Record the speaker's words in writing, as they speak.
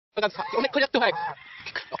ragazza, non è quella tua.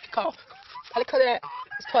 Ok, caro. Palicare,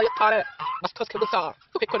 storia pare, ma sto scherzando.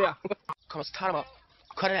 Tu che Corea? Come starma?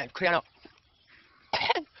 Koreano.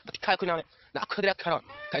 Ma ti cai coglione. Na Corea caro.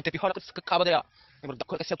 Dai, devi fare questo cavolo della. E non da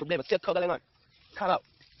quello che sia il problema, sia il cavolo della. Caro,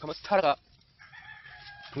 come starga?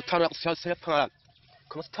 Butano sia sia pangala.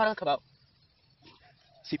 Come starga caro?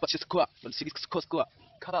 Si faccia scuola, non si disco scuola.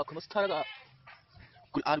 Caro, come starga?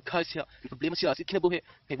 Quel alcalde sia, il problema sia, si che ne vuoi,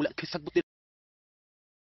 e vuole che sa buttare.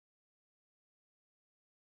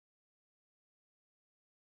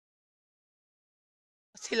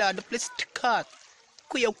 celulares Bisdak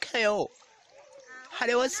Kaayu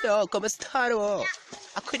하려웠어 como staro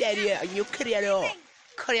aprender new coreano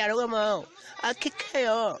Amaw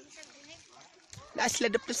kikayo na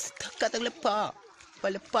celulares Bisdak taglepa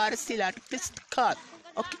wala para celulares Bisdak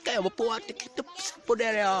kikayo mapuwa tikito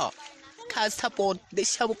poder kasapon de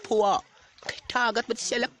siya mapuwa tagat mo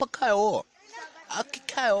siya pa kayo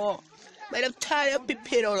kikayo mayroon tayo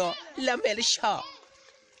pipiro lamel siya.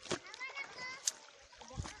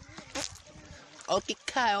 Okay,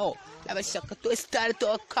 Kaayu. Laban siya ka to start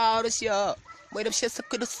to account siya. Mayroon siya sa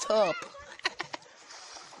kunusap.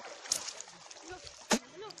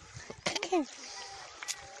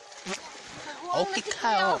 Okay,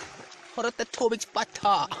 Kaayu. Horot na tubig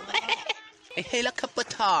bata. Hela ka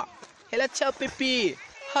bata. Hela siya pipi.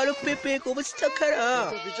 Halo pipi, kumusta ka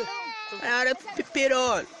na? Ano pipi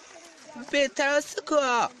ron? Pipi, tara sa ko.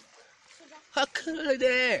 Hakala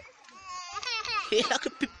de. Hela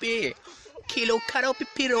ka pipi. Kilo karo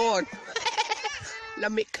pipiron.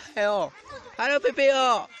 Lamig kayo. Ano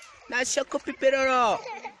pipiyo? Nasa ko pipiron.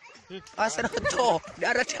 Asa na to?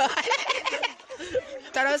 Darata.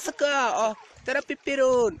 Tara sa ka. Tara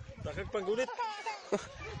pipiron. Bakit panggunit?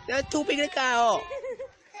 Tubig na ka.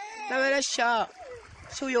 Tama na siya.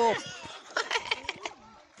 Suyop.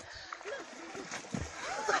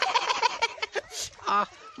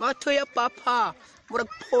 Matuya papa.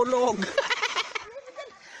 Murag polog.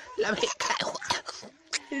 Lamig kayo.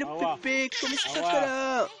 Hello, Pipi. Kumusta ka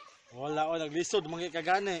na? Wala o, naglisod. Mga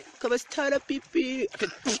kagani. Kumusta na, Pipi?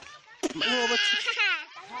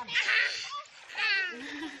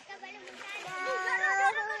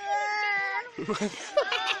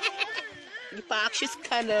 Ipa-access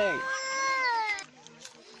ka na.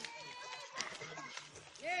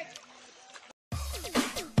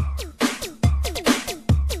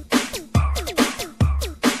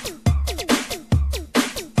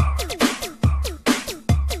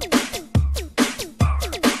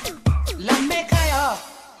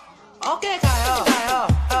 Okay, Kaayu.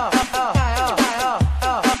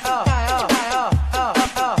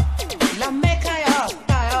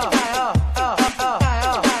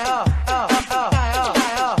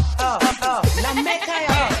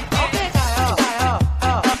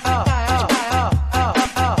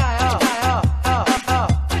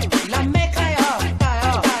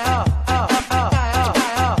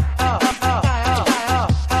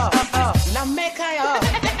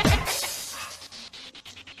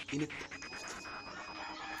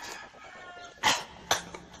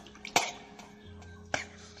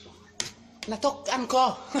 Natokan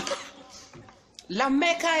ko.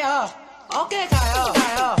 Lamig kayo. Okay kayo.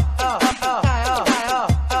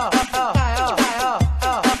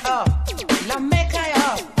 Lamig kayo.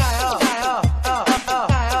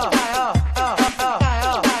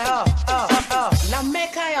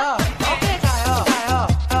 Lamig kayo. Okay kayo.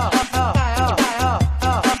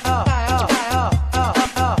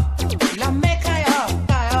 Lamig kayo.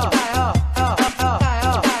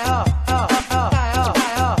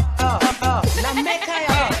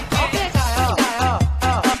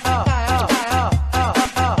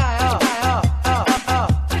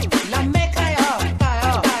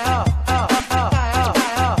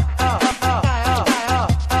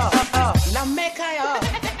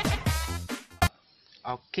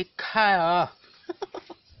 Okay, Kaayu.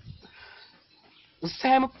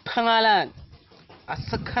 Usay mo pangalan.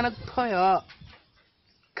 Asa ka nagpoyo?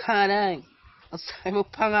 Kanang. Usay mo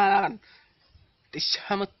pangalan. Di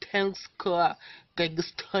siya mo thanks ko. Kay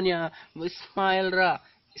gusto niya mo smile ra.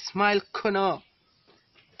 Smile ko no.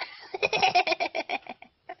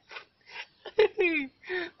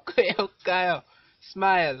 Kuya Kaayu.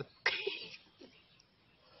 Smile.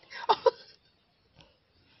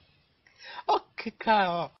 Okay,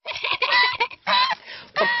 Kaayu.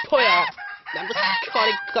 Kapoya. Namus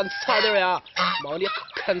kari kansadera. Mauni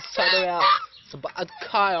kansadera. Sabaad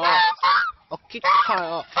Kaayu. Okay,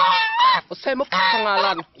 Kaayu. Usay mo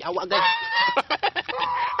pangalan. Yawagan.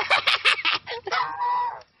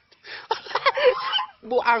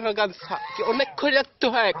 Buang agad sa. Kionek ko lang to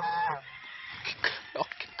hek.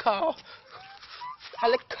 Okay, Kaayu.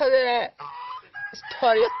 Alecale,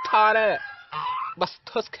 storia tare,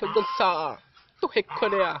 bastos che gonza, tu che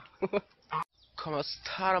Korea. Come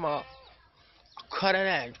staramo,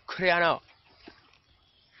 coreano.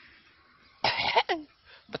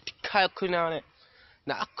 Kaayu koreano,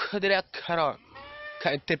 na kudere karo,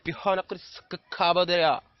 cantante hona kris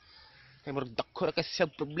kabadere. Emor dakora que se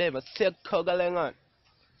problema, se kogalengan.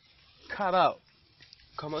 Kaayu,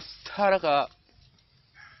 como staraga.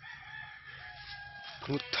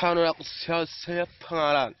 Putano ako siya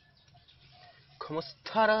pangalan.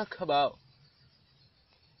 Kamusta ka ba?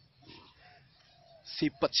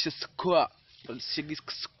 Sipat siya sa kuha. Sige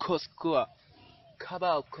sa kuha.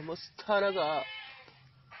 Kabaw, kamusta ka?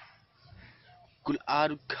 Kung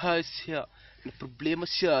araw ka siya, na problema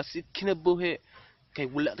siya sa kinabuhi, kaya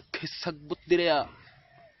wala na kayo sagbot direya.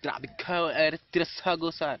 Grabe kayo ay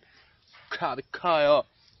tirasagosan. Grabe kayo.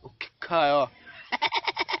 Okay kayo.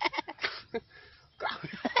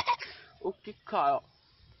 Okay kayo.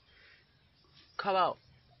 Kabaw,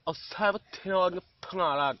 ang sabat tinawag na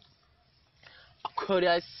pangalan. Ako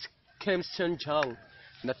rin ay Kim Sun-jung,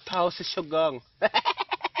 na tao sa Shogang.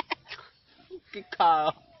 Okay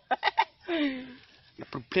kayo. Na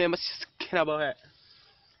problema siya sa kinabuhi.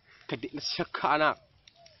 Kaya di na siya kaanak.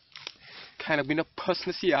 Kaya nabinapos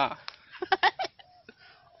na siya.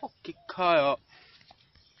 Okay kayo.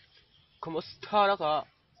 Kumusta na ka?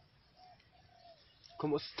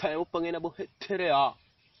 Kumusta yung panginabuhi tireya?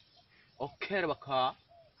 Okay na ba ka?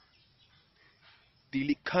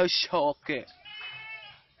 Dili ka siya okay.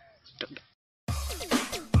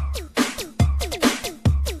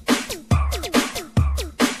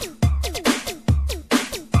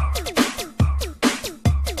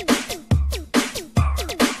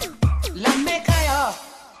 Lame kayo.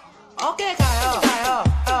 Okay kayo.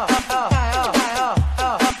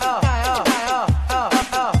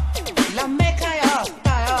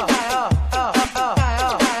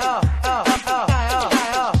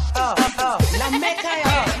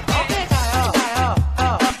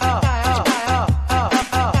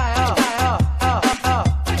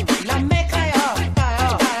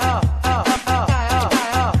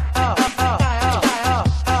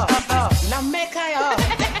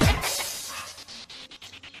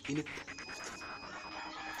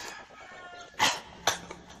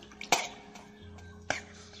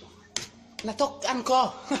 Natokan ko.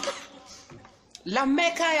 Lame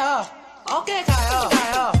kayo. Okay kayo.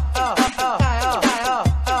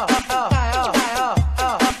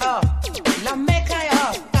 Lame kayo.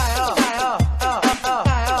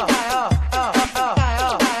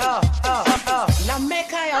 Lame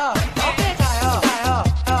kayo. Okay kayo.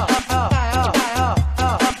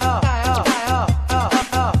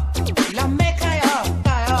 Lame kayo.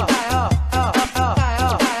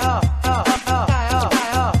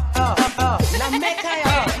 Lame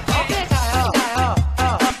kayo. Okay kayo.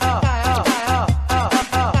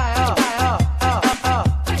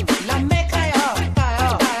 Lame kayo.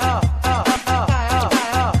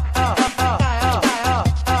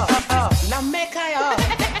 Lame kayo.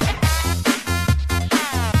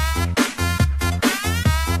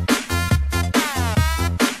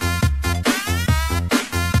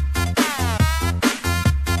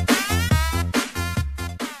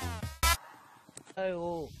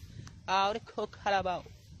 Ayo, ahora ko kalabaw.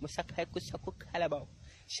 Musakay ko sa ko kalabaw.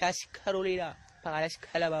 Siya si Carolina, pangalan si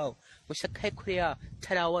kalabaw. Musakay Korea,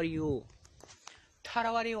 tarawariyo.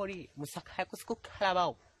 Tarawariyo, musakay ko sa ko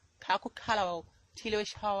kalabaw. Kako kalabaw, tilo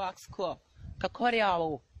shawa ko. Ka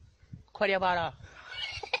Koreano, Korea bara.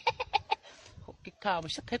 Okay ka,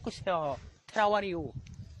 musakay ko siya. Tarawariyo.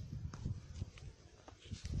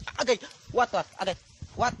 Agay, what? Agay,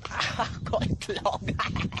 what? Ko itlog.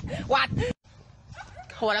 What?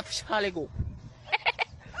 Wala pa siya ligo.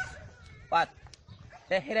 What?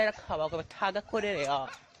 Hirera ka ba? Kung taga ko rin eh.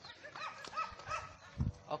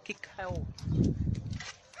 Okay kayo.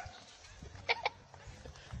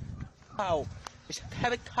 Wow. Bisa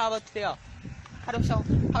kabit ka ba ito? Ano siya?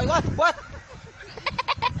 Ay, what?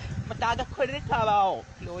 Mataga ko rin ka ba?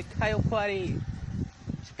 Loy kayo ko rin.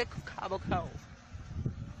 Bisa ko ka ba ka?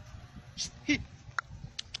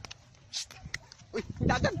 Uy,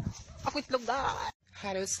 dagan. Ako itlog na.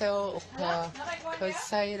 Harusayo, opa,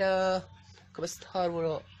 kosaira,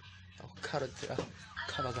 kabastarburo, karutra,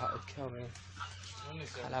 kabaga, okay,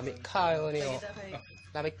 kalami kayo niyo,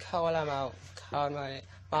 lami kawala mau, kawan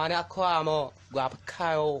mane ako amo, guapa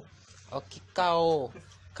kayo, okay kayo,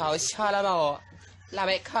 kayo shala mau,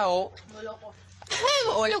 lami kayo,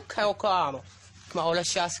 olo kayo ko amo, maula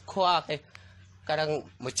siya sa kuha kay, kadang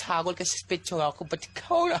machagol ka sa spityo ako, pati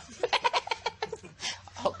kayo na,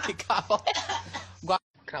 okay kayo.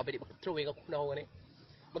 Grabe di ba throwing ako na ako ni.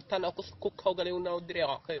 Magtanaw ko sa kukaw galing na dire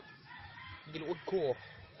ako. Giluod ko.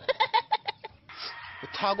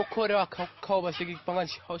 Tago ko rin ako ba sige pangan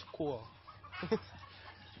si house ko.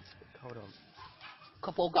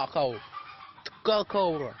 Kapag ako.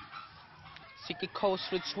 Kako. Sige ko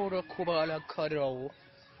sura ko ba ala karo.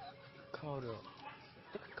 Karo.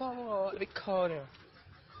 Karo, karo.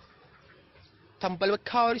 Tambal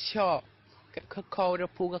karo siya. Kakao na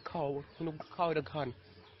po kakao. Hunog kakao na kan.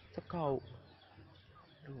 Kakao.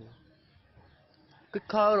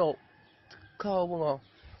 Kakao. Kakao mga.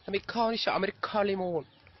 Amerikano siya. Amerikan limon.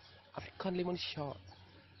 Amerikan limon siya.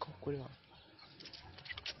 Kakao ko na.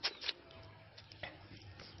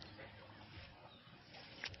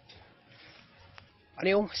 Ano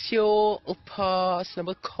yung siyo upas na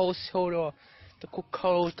magkao siyo.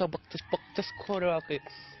 Kakao baktas ko na.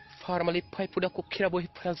 Para malipay po na ko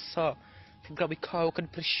kinabuhi pa sa. Grabe ka, kan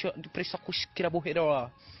depresi ako kinabuhi na.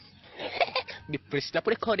 Depresi na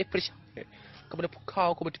po ikaw, depresi. Kamu na po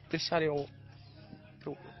ka, kamu depresi na yun.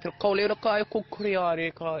 Pero kau leo na kayo kung koreano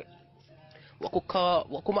ka.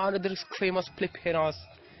 Wako maano din sa cremas Pilipinas.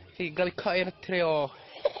 Sige, grabe kayo na trio.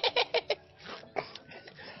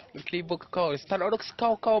 Naglibog ka. Tanaw na sa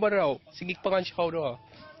kau ba raw? Sige, pangan siya na.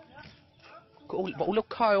 Maulaw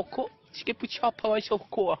kayo ko. Sige, putya pangan siya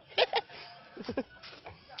ko.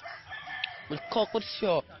 Magkakot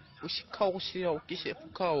siya. Usikaw siya. Ukisip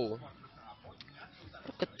ka.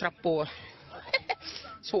 Katrapo.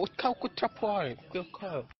 So, ikaw ko trapo.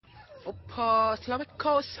 Ikaw. Opa, salamat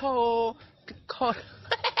ka sa...